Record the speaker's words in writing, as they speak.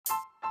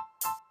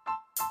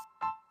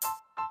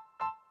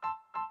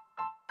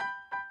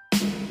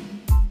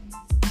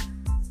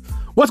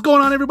What's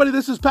going on, everybody?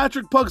 This is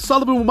Patrick Pug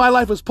Sullivan with My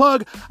Life as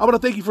Pug. I want to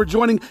thank you for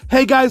joining.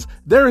 Hey, guys,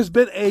 there has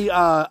been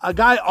a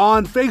guy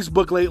on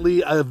Facebook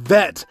lately, a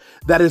vet,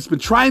 that has been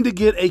trying to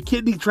get a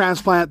kidney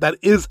transplant that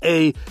is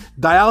a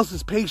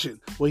dialysis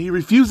patient. Well, he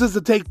refuses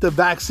to take the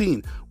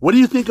vaccine. What do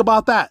you think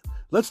about that?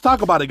 Let's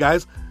talk about it,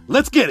 guys.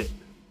 Let's get it.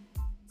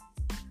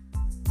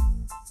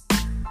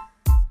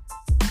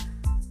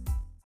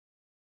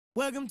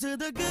 Welcome to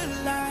the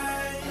good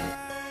life.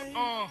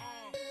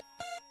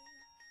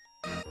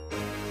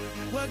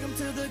 Welcome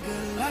to the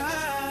good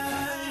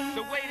life.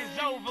 The wait is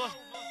over.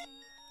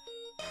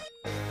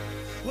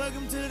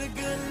 Welcome to the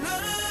good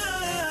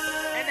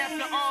life. And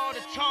after all the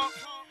talk,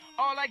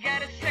 all I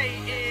gotta say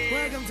is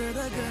Welcome to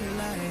the good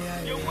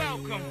life. you're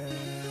welcome.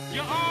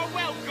 You're all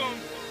welcome.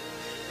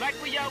 Like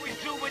we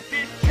always do at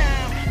this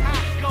time.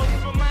 I go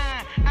for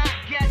mine. I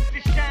got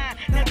to shine.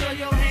 Now throw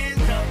your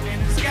hands up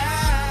in the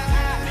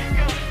sky. You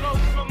go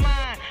for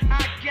mine.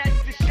 I got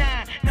to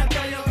shine. Now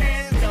throw your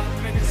hands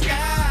up in the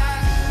sky.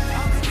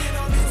 I'ma get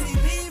on the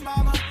TV,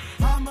 mama.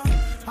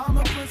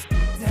 I'ma push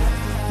it down.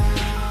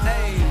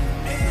 Hey,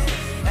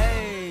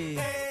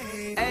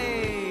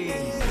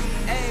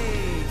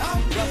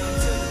 I'm welcome to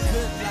good. the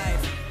good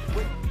life.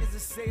 What is a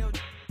sale?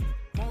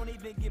 Won't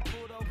even get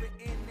pulled over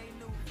in they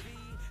new V.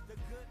 The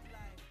good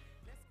life.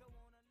 Let's go on a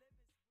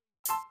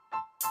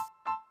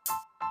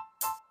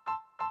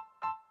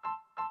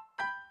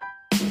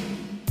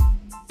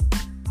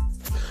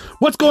living.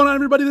 What's going on,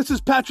 everybody? This is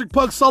Patrick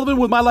Pug Sullivan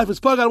with My Life as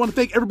Pug. I want to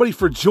thank everybody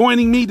for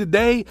joining me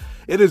today.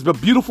 It is a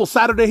beautiful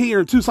Saturday here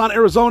in Tucson,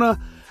 Arizona.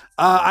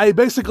 I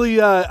basically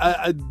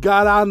I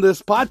got on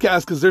this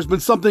podcast because there's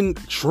been something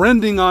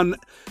trending on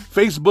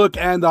Facebook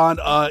and on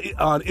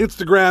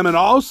Instagram, and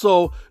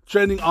also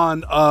trending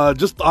on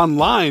just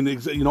online,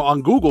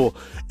 on Google.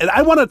 And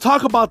I want to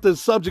talk about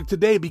this subject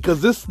today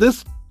because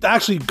this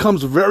actually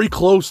comes very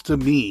close to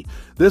me.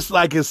 This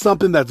is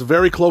something that's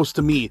very close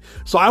to me.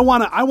 So I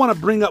want to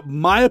bring up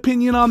my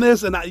opinion on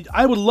this, and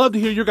I would love to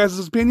hear your guys'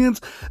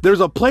 opinions. There's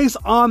a place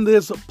on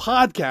this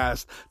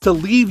podcast to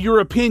leave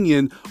your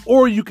opinion,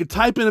 or you could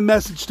type in a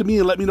message to me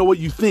and let me know what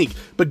you think.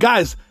 But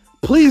guys,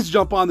 please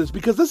jump on this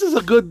because this is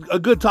a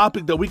good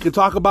topic that we can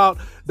talk about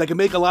that can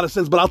make a lot of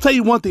sense. But I'll tell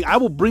you one thing, I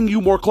will bring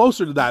you more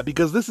closer to that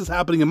because this is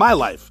happening in my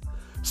life.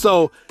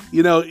 So,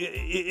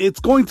 it's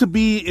going to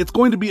be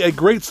a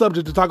great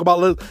subject to talk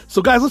about.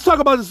 So guys, let's talk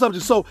about this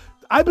subject. So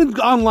I've been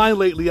online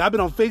lately. I've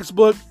been on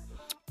Facebook,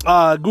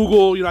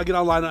 Google, I get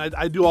online,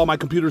 I do all my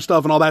computer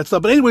stuff and all that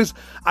stuff. But anyways,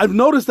 I've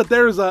noticed that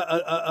there is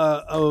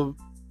a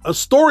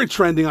story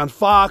trending on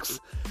Fox,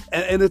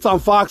 and it's on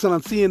Fox and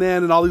on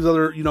CNN and all these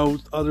other,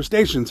 other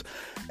stations.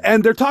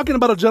 And they're talking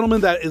about a gentleman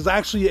that is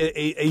actually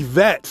a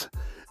vet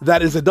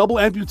that is a double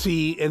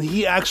amputee, and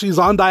he actually is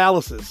on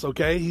dialysis,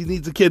 okay? He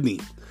needs a kidney.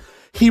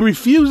 He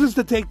refuses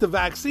to take the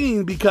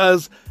vaccine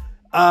because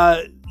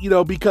of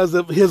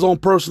his own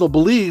personal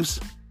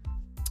beliefs,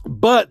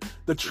 but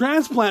the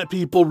transplant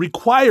people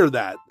require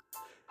that.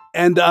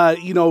 And,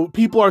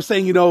 people are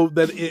saying,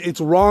 that it's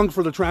wrong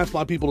for the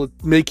transplant people to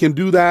make him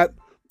do that.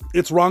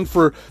 It's wrong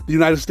for the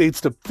United States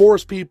to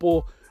force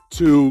people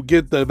to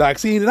get the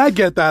vaccine. And I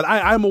get that.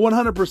 I'm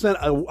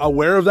 100%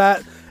 aware of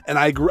that. And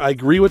I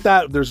agree with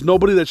that. There's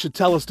nobody that should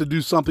tell us to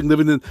do something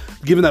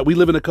given that we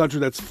live in a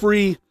country that's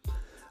free.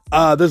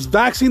 This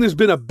vaccine has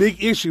been a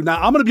big issue. Now,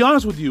 I'm going to be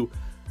honest with you.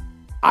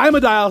 I'm a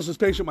dialysis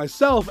patient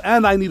myself,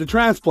 and I need a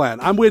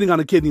transplant. I'm waiting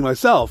on a kidney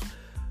myself.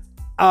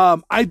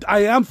 I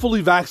am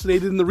fully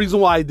vaccinated, and the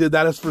reason why I did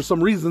that is for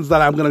some reasons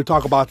that I'm going to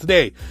talk about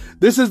today.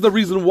 This is the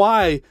reason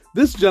why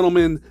this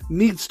gentleman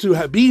needs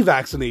to be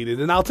vaccinated,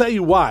 and I'll tell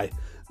you why.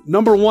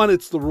 Number one,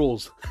 it's the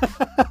rules.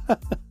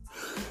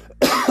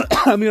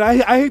 I mean,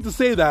 I hate to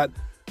say that,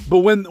 but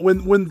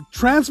when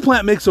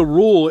transplant makes a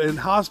rule and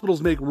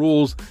hospitals make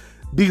rules,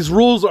 these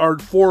rules are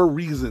for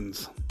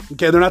reasons.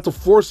 Okay, they're not to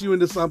force you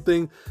into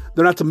something.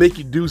 They're not to make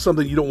you do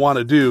something you don't want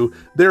to do.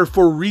 They're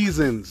for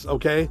reasons,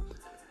 okay?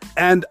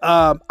 And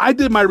I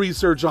did my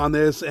research on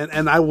this,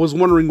 and I was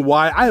wondering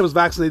why. I was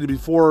vaccinated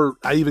before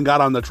I even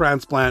got on the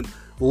transplant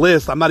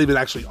list. I'm not even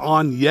actually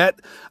on yet.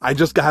 I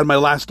just had my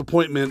last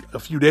appointment a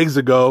few days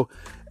ago,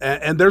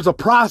 and there's a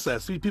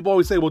process. People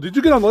always say, well, did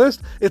you get on the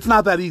list? It's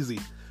not that easy.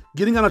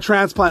 Getting on a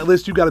transplant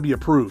list, you got to be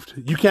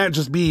approved. You can't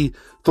just be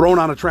thrown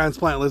on a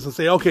transplant list and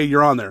say, okay,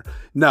 you're on there.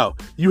 No,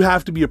 you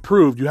have to be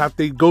approved. You have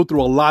to go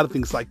through a lot of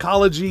things,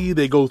 psychology.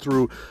 They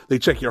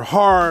check your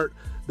heart,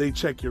 they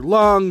check your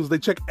lungs, they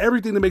check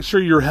everything to make sure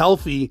you're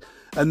healthy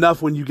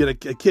enough when you get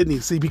a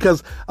kidney. See,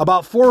 because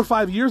about 4 or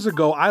 5 years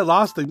ago, I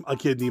lost a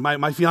kidney.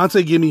 My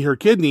fiance gave me her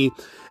kidney,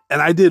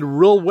 and I did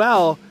real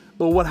well.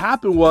 But what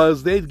happened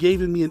was they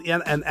gave me an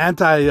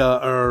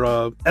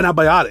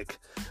antibiotic.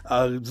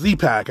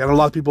 Z-Pak, and a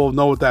lot of people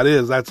know what that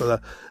is. That's a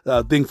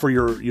thing for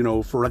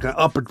your, for like an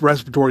upper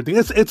respiratory thing.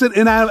 It's an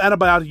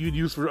antibiotic you'd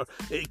use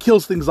it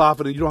kills things off,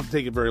 and you don't have to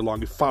take it very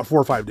long, 4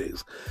 or 5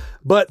 days.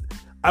 But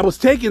I was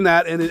taking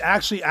that, and it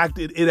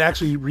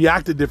actually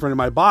reacted different in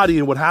my body,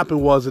 and what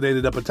happened was it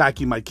ended up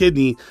attacking my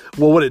kidney.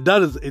 Well, what it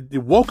does is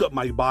it woke up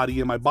my body,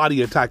 and my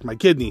body attacked my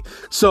kidney.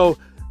 So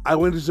I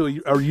went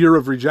into a year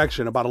of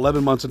rejection, about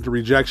 11 months into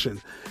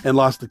rejection, and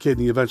lost the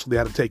kidney. Eventually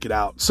had to take it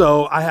out.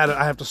 So I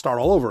have to start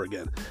all over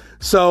again.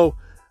 So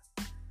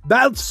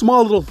that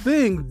small little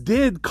thing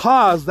did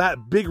cause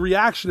that big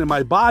reaction in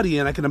my body.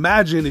 And I can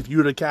imagine if you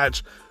were to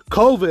catch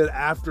COVID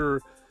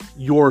after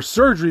your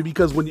surgery,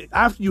 because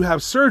after you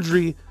have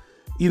surgery,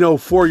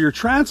 for your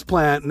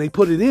transplant and they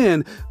put it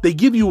in, they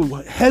give you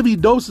heavy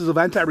doses of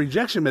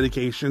anti-rejection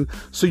medication.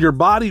 So your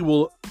body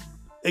will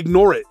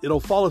ignore it.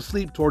 It'll fall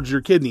asleep towards your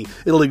kidney.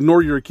 It'll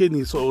ignore your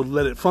kidney, so it'll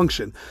let it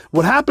function.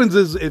 What happens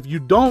is if you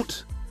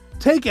don't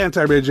take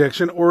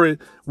anti-rejection or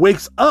it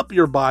wakes up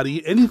your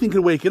body, anything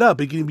can wake it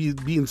up. It can be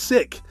being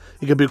sick.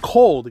 It could be a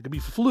cold. It could be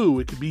flu.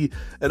 It could be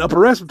an upper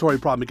respiratory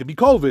problem. It could be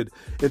COVID.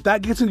 If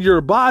that gets into your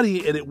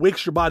body and it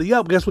wakes your body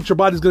up, guess what your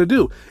body's going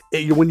to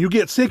do? When you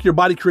get sick, your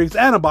body creates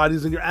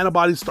antibodies, and your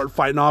antibodies start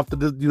fighting off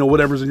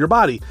whatever's in your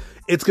body.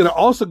 It's going to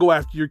also go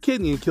after your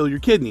kidney and kill your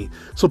kidney.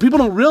 So people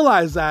don't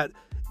realize that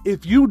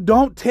if you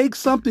don't take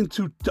something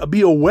to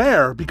be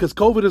aware, because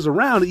COVID is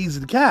around,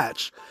 easy to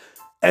catch.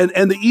 And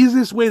the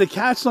easiest way to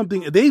catch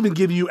something, they even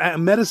give you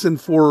medicine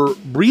for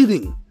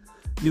breathing,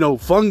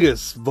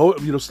 fungus,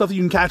 stuff that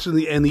you can catch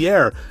in the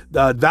air,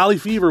 valley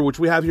fever, which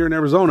we have here in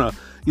Arizona.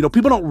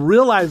 People don't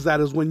realize that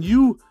is when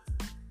you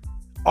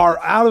are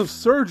out of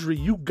surgery,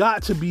 you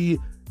got to be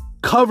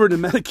covered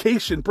in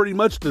medication pretty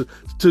much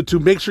to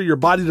make sure your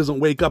body doesn't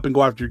wake up and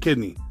go after your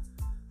kidney.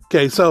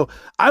 Okay, so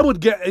I would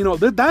get,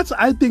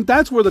 I think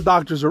that's where the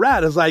doctors are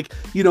at, is like,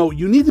 you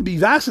need to be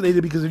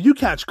vaccinated, because if you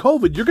catch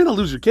COVID, you're going to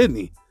lose your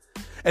kidney.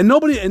 And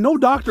no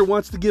doctor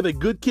wants to give a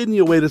good kidney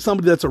away to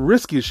somebody that's a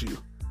risk issue.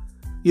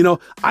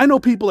 I know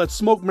people that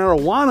smoke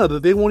marijuana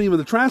that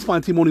the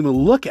transplant team won't even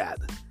look at,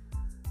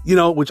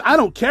 which I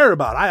don't care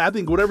about. I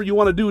think whatever you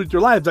want to do with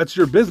your life, that's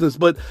your business.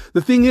 But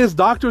the thing is,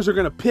 doctors are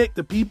going to pick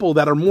the people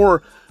that are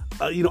more,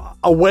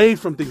 away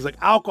from things like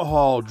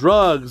alcohol,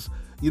 drugs,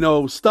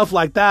 stuff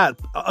like that,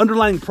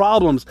 underlying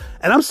problems.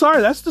 And I'm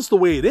sorry, that's just the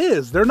way it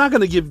is. They're not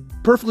going to give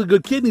perfectly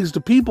good kidneys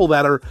to people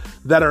that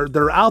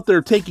are out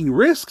there taking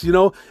risks.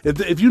 If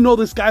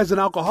this guy's an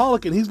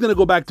alcoholic and he's going to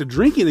go back to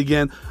drinking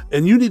again,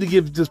 and you need to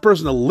give this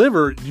person a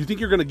liver, do you think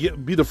you're going to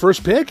be the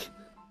first pick?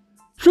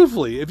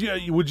 Truthfully,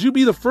 would you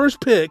be the first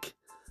pick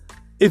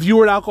if you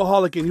were an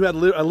alcoholic and you had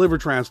a liver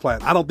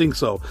transplant? I don't think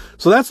so.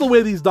 So that's the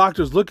way these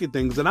doctors look at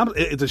things. And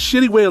it's a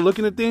shitty way of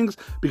looking at things,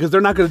 because they're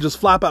not going to just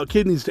flap out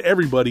kidneys to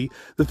everybody.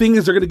 The thing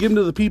is, they're going to give them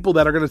to the people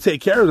that are going to take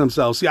care of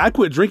themselves. See, I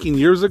quit drinking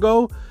years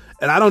ago,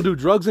 and I don't do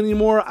drugs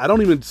anymore. I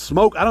don't even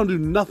smoke. I don't do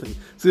nothing.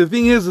 See, the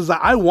thing is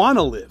I want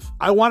to live.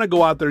 I want to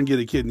go out there and get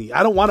a kidney.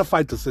 I don't want to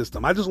fight the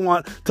system. I just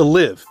want to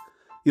live,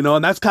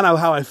 and that's kind of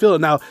how I feel.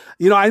 Now,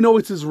 I know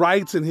it's his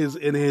rights and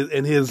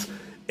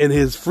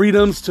his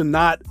freedoms to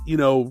not,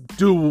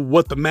 do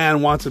what the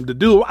man wants him to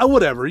do.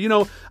 Whatever,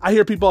 I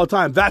hear people all the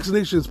time,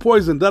 vaccination is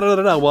poison,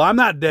 da-da-da-da. Well, I'm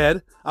not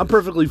dead. I'm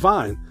perfectly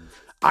fine.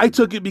 I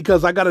took it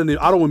because I got an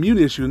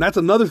autoimmune issue. And that's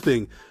another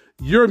thing.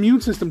 Your immune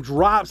system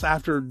drops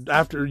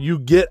after you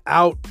get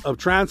out of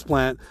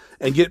transplant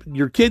and get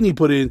your kidney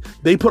put in.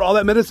 They put all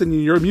that medicine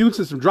in, your immune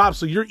system drops.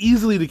 So you're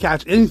easily to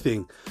catch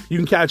anything. You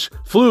can catch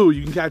flu.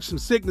 You can catch some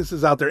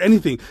sicknesses out there,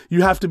 anything.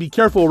 You have to be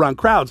careful around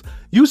crowds.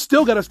 You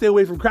still got to stay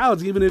away from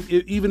crowds, even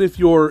if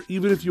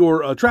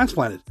you're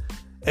transplanted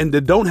and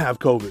they don't have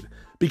COVID,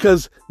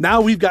 because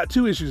now we've got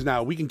two issues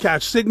now. We can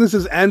catch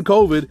sicknesses and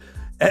COVID.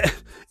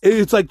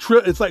 It's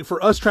like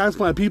for us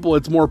transplant people,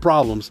 it's more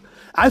problems.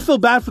 I feel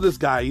bad for this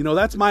guy.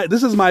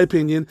 This is my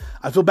opinion.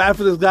 I feel bad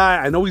for this guy.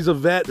 I know he's a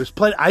vet. There's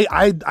plenty.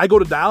 I go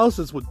to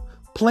dialysis with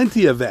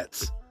plenty of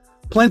vets.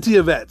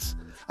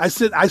 I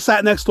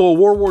sat next to a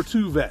World War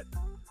II vet,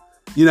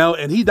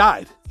 and he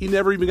died. He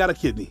never even got a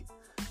kidney.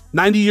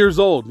 90 years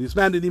old. This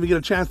man didn't even get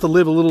a chance to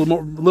live a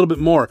little bit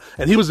more.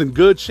 And he was in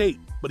good shape,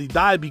 but he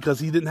died because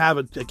he didn't have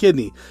a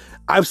kidney.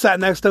 I've sat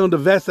next to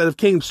vets that have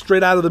came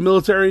straight out of the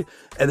military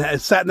and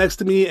has sat next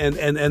to me,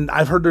 and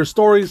I've heard their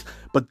stories,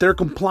 but they're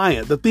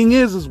compliant. The thing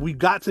is we've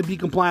got to be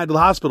compliant to the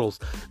hospitals.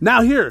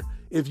 Now here,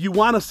 if you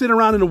want to sit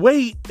around and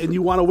wait, and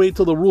you want to wait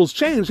till the rules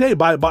change, hey,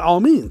 by all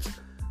means.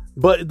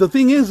 But the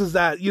thing is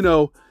that,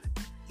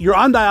 you're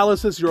on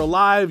dialysis, you're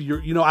alive,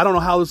 I don't know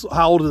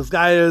how old this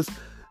guy is.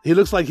 He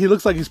looks like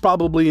he's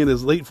probably in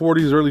his late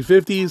 40s, early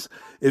 50s.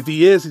 If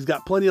he is, he's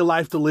got plenty of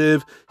life to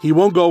live. He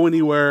won't go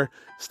anywhere.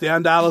 Stay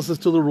on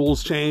dialysis till the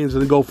rules change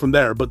and then go from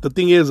there. But the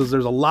thing is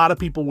there's a lot of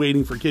people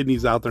waiting for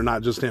kidneys out there,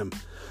 not just him.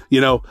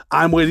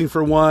 I'm waiting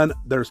for one.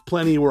 There's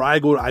plenty where I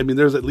go.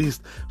 There's at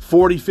least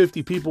 40,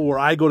 50 people where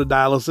I go to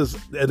dialysis,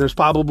 and there's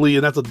probably,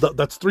 and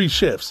that's 3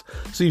 shifts.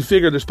 So you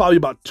figure there's probably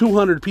about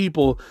 200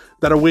 people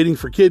that are waiting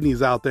for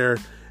kidneys out there.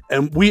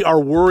 And we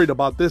are worried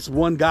about this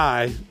one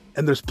guy.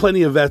 And there's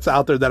plenty of vets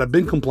out there that have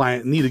been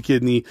compliant and need a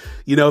kidney.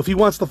 If he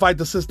wants to fight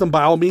the system,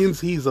 by all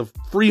means, he's a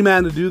free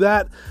man to do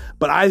that.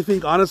 But I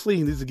think, honestly,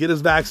 he needs to get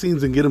his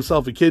vaccines and get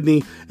himself a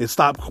kidney and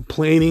stop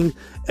complaining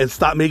and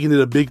stop making it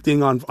a big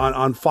thing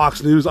on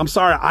Fox News. I'm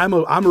sorry, I'm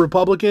a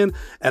Republican,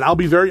 and I'll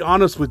be very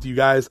honest with you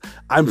guys.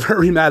 I'm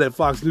very mad at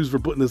Fox News for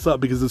putting this up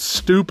because it's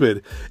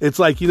stupid. It's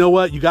like, you know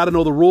what? You got to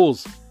know the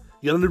rules.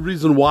 You got to know the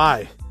reason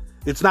why.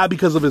 It's not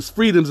because of his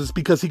freedoms. It's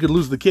because he could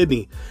lose the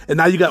kidney. And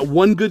now you got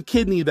one good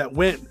kidney that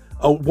went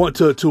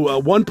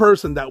to one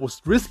person that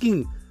was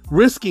risking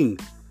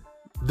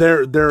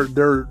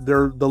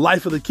the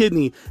life of the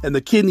kidney, and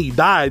the kidney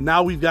died.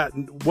 Now we've got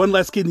one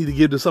less kidney to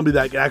give to somebody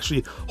that can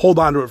actually hold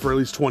on to it for at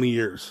least 20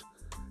 years.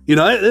 You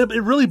know,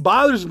 it really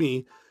bothers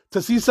me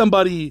to see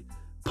somebody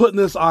putting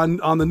this on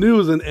the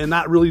news and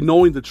not really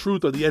knowing the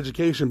truth or the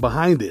education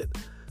behind it.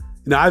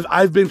 You know,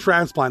 I've been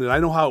transplanted. I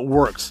know how it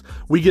works.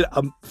 We get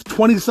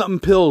 20-something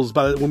pills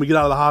when we get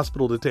out of the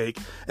hospital to take,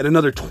 and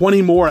another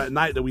 20 more at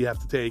night that we have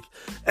to take.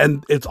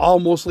 And it's all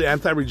mostly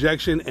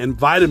anti-rejection and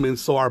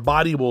vitamins, so our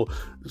body will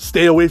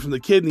stay away from the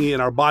kidney,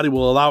 and our body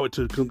will allow it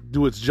to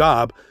do its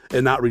job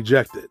and not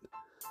reject it.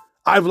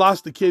 I've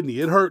lost a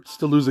kidney. It hurts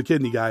to lose a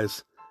kidney,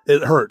 guys.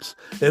 It hurts.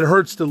 It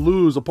hurts to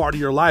lose a part of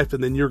your life,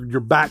 and then you're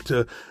back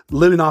to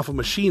living off a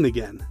machine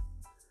again.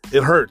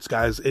 It hurts,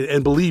 guys.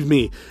 And believe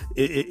me,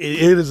 it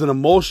is an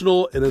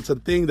emotional, and it's a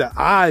thing that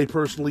I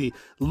personally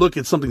look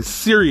at something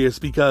serious,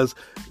 because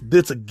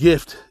it's a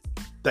gift.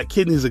 That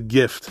kidney is a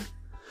gift.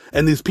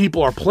 And these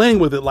people are playing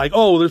with it like,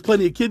 oh, there's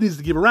plenty of kidneys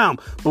to give around.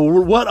 But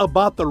what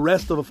about the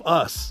rest of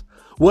us?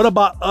 What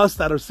about us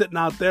that are sitting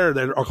out there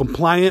that are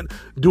compliant,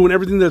 doing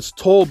everything that's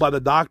told by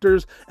the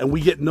doctors, and we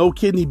get no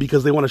kidney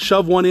because they want to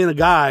shove one in a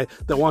guy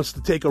that wants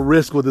to take a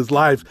risk with his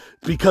life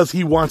because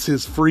he wants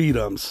his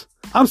freedoms?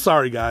 I'm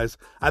sorry, guys.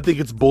 I think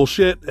it's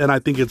bullshit, and I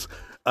think it's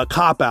a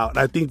cop-out. And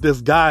I think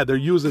this guy, they're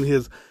using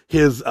his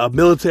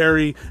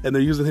military, and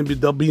they're using him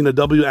being a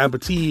double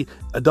amputee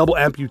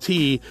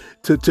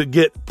to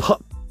get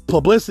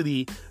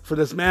publicity for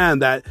this man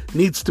that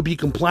needs to be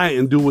compliant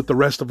and do what the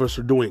rest of us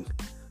are doing.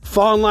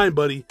 Fall in line,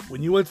 buddy.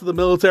 When you went to the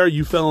military,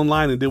 you fell in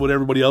line and did what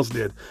everybody else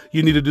did.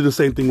 You need to do the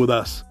same thing with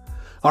us.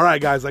 All right,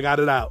 guys, I got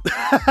it out.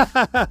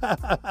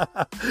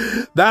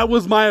 That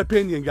was my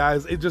opinion,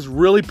 guys. It just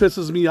really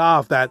pisses me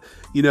off that,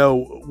 you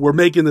know, we're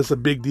making this a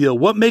big deal.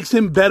 What makes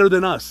him better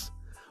than us?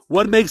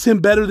 What makes him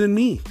better than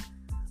me?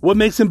 What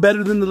makes him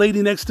better than the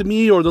lady next to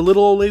me, or the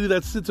little old lady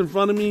that sits in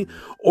front of me,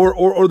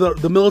 or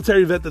the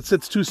military vet that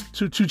sits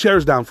two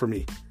chairs down from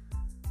me?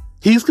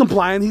 He's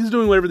compliant. He's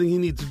doing everything he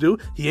needs to do.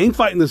 He ain't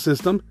fighting the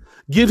system.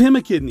 Give him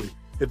a kidney.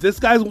 If this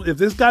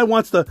guy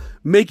wants to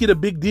make it a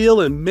big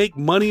deal and make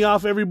money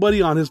off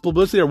everybody on his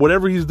publicity or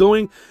whatever he's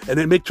doing, and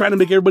then trying to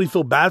make everybody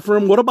feel bad for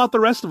him, what about the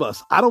rest of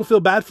us? I don't feel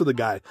bad for the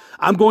guy.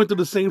 I'm going through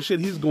the same shit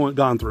he's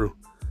gone through.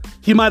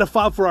 He might have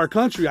fought for our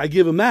country. I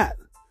give him that.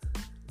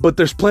 But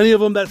there's plenty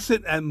of them that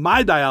sit at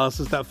my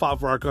dialysis that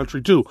fought for our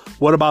country too.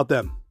 What about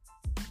them?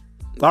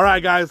 All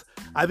right, guys.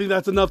 I think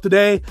that's enough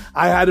today.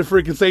 I had to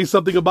freaking say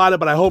something about it,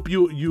 but I hope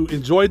you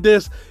enjoyed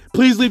this.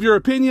 Please leave your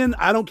opinion.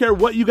 I don't care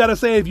what you got to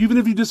say. Even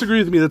if you disagree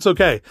with me, that's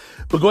okay.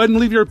 But go ahead and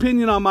leave your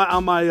opinion on my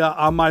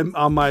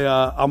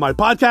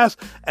podcast.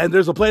 And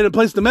there's a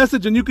place to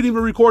message, and you can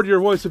even record your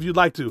voice if you'd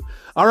like to.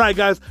 All right,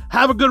 guys.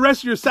 Have a good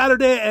rest of your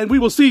Saturday, and we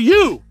will see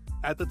you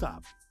at the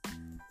top.